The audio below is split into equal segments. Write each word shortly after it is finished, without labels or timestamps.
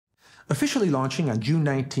Officially launching on June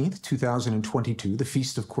 19th, 2022, the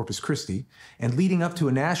Feast of Corpus Christi, and leading up to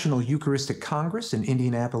a National Eucharistic Congress in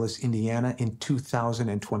Indianapolis, Indiana in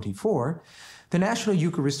 2024, the National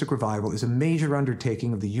Eucharistic Revival is a major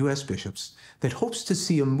undertaking of the U.S. bishops that hopes to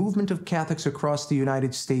see a movement of Catholics across the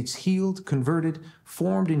United States healed, converted,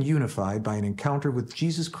 formed, and unified by an encounter with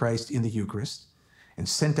Jesus Christ in the Eucharist, and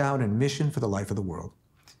sent out in mission for the life of the world.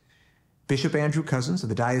 Bishop Andrew Cousins of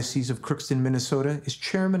the Diocese of Crookston, Minnesota, is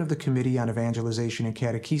chairman of the Committee on Evangelization and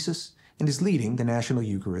Catechesis and is leading the National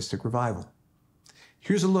Eucharistic Revival.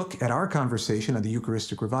 Here's a look at our conversation on the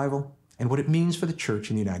Eucharistic Revival and what it means for the Church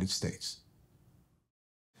in the United States.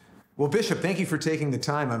 Well, Bishop, thank you for taking the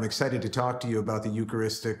time. I'm excited to talk to you about the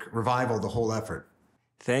Eucharistic Revival, the whole effort.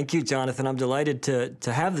 Thank you, Jonathan. I'm delighted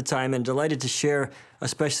to have the time and delighted to share,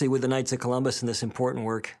 especially with the Knights of Columbus, in this important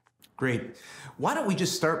work. Great. Why don't we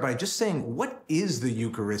just start by just saying, what is the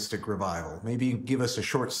Eucharistic Revival? Maybe give us a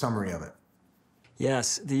short summary of it.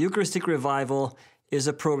 Yes, the Eucharistic Revival is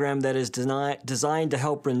a program that is designed to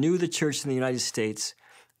help renew the Church in the United States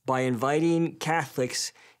by inviting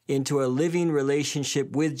Catholics into a living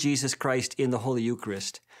relationship with Jesus Christ in the Holy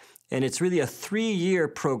Eucharist. And it's really a 3-year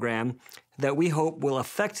program that we hope will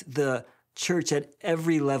affect the Church at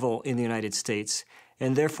every level in the United States,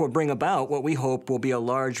 and therefore bring about what we hope will be a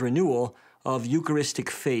large renewal of Eucharistic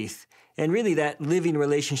faith, and really that living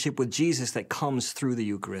relationship with Jesus that comes through the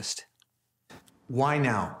Eucharist. Why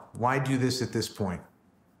now? Why do this at this point?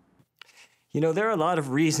 You know, there are a lot of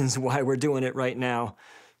reasons why we're doing it right now.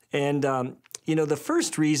 And, the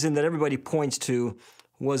first reason that everybody points to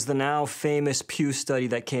was the now famous Pew study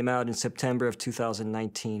that came out in September of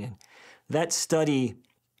 2019. And that study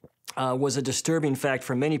was a disturbing fact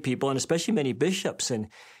for many people, and especially many bishops. And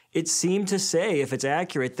it seemed to say, if it's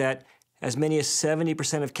accurate, that as many as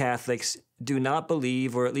 70% of Catholics do not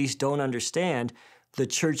believe, or at least don't understand, the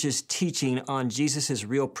Church's teaching on Jesus'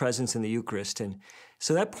 real presence in the Eucharist. And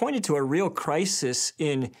so that pointed to a real crisis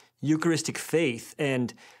in Eucharistic faith.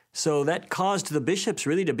 And so that caused the bishops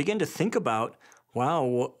really to begin to think about,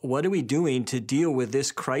 wow, what are we doing to deal with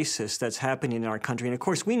this crisis that's happening in our country? And of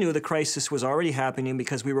course, we knew the crisis was already happening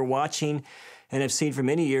because we were watching and have seen for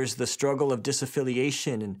many years the struggle of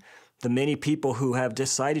disaffiliation and the many people who have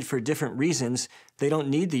decided for different reasons they don't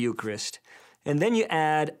need the Eucharist. And then you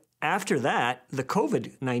add, after that, the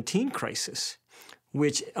COVID-19 crisis,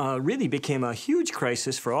 which really became a huge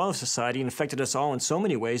crisis for all of society and affected us all in so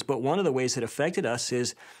many ways. But one of the ways it affected us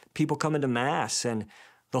is people coming to Mass, and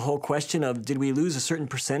the whole question of, did we lose a certain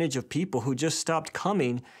percentage of people who just stopped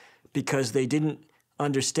coming because they didn't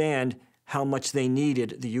understand how much they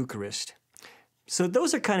needed the Eucharist? So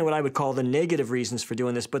those are kind of what I would call the negative reasons for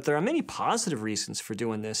doing this, but there are many positive reasons for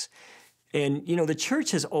doing this. And, the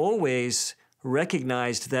Church has always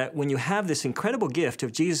recognized that when you have this incredible gift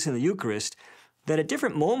of Jesus in the Eucharist, that at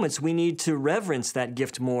different moments we need to reverence that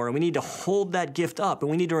gift more, and we need to hold that gift up,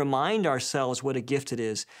 and we need to remind ourselves what a gift it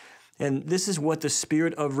is. And this is what the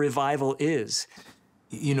spirit of revival is.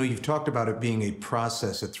 You've talked about it being a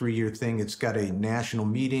process, a 3-year thing. It's got a national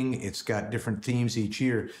meeting. It's got different themes each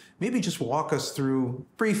year. Maybe just walk us through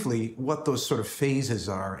briefly what those sort of phases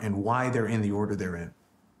are and why they're in the order they're in.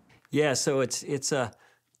 Yeah, so it's a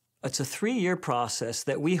 3-year process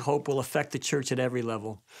that we hope will affect the Church at every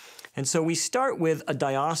level. And so we start with a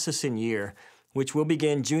diocesan year, which will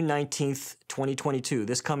begin June 19th, 2022,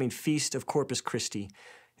 this coming Feast of Corpus Christi.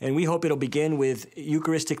 And we hope it'll begin with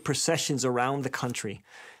Eucharistic processions around the country.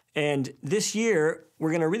 And this year, we're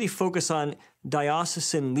going to really focus on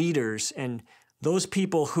diocesan leaders and those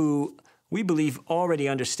people who we believe already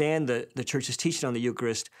understand the Church's teaching on the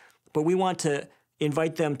Eucharist, but we want to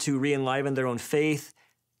invite them to re-enliven their own faith,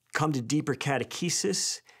 come to deeper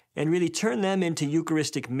catechesis, and really turn them into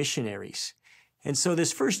Eucharistic missionaries. And so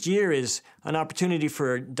this first year is an opportunity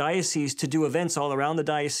for dioceses to do events all around the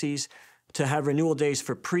diocese, to have renewal days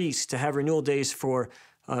for priests, to have renewal days for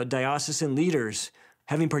diocesan leaders.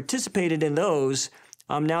 Having participated in those,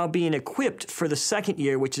 I'm now being equipped for the second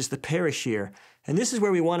year, which is the parish year. And this is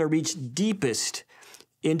where we want to reach deepest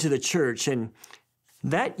into the Church. And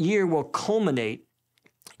that year will culminate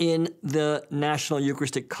in the National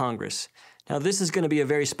Eucharistic Congress. Now, this is going to be a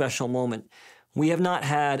very special moment. We have not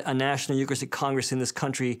had a National Eucharistic Congress in this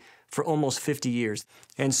country for almost 50 years.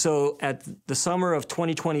 And so at the summer of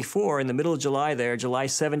 2024, in the middle of July there, July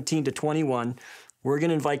 17 to 21, we're going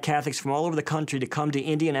to invite Catholics from all over the country to come to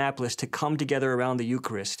Indianapolis to come together around the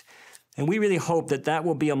Eucharist. And we really hope that that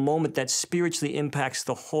will be a moment that spiritually impacts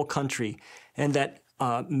the whole country, and that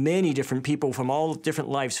many different people from all different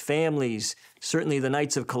lives, families, certainly the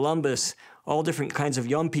Knights of Columbus, all different kinds of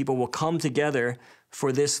young people will come together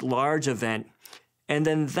for this large event. And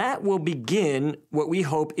then that will begin what we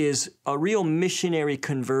hope is a real missionary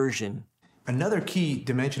conversion. Another key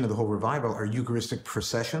dimension of the whole revival are Eucharistic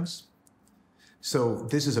processions. So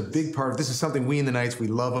this is a big part. This is something we in the Knights, we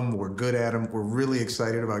love them. We're good at them. We're really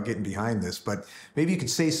excited about getting behind this. But maybe you could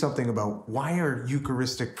say something about why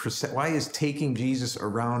is taking Jesus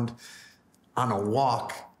around on a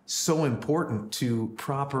walk so important to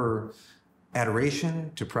proper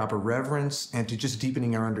adoration, to proper reverence, and to just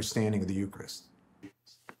deepening our understanding of the Eucharist?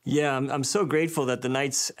 Yeah, I'm so grateful that the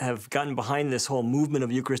Knights have gotten behind this whole movement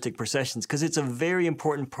of Eucharistic processions, because it's a very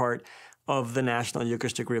important part of the National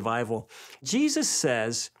Eucharistic Revival. Jesus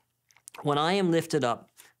says, "When I am lifted up,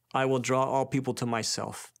 I will draw all people to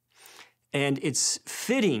myself." And it's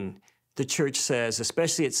fitting, the Church says,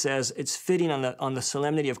 especially it says it's fitting on the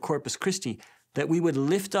solemnity of Corpus Christi, that we would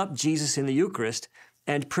lift up Jesus in the Eucharist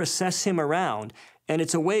and process him around. And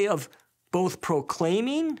it's a way of both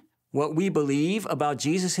proclaiming what we believe about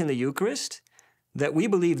Jesus in the Eucharist, that we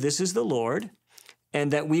believe this is the Lord,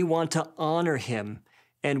 and that we want to honor him,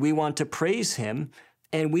 and we want to praise him,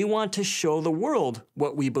 and we want to show the world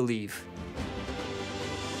what we believe.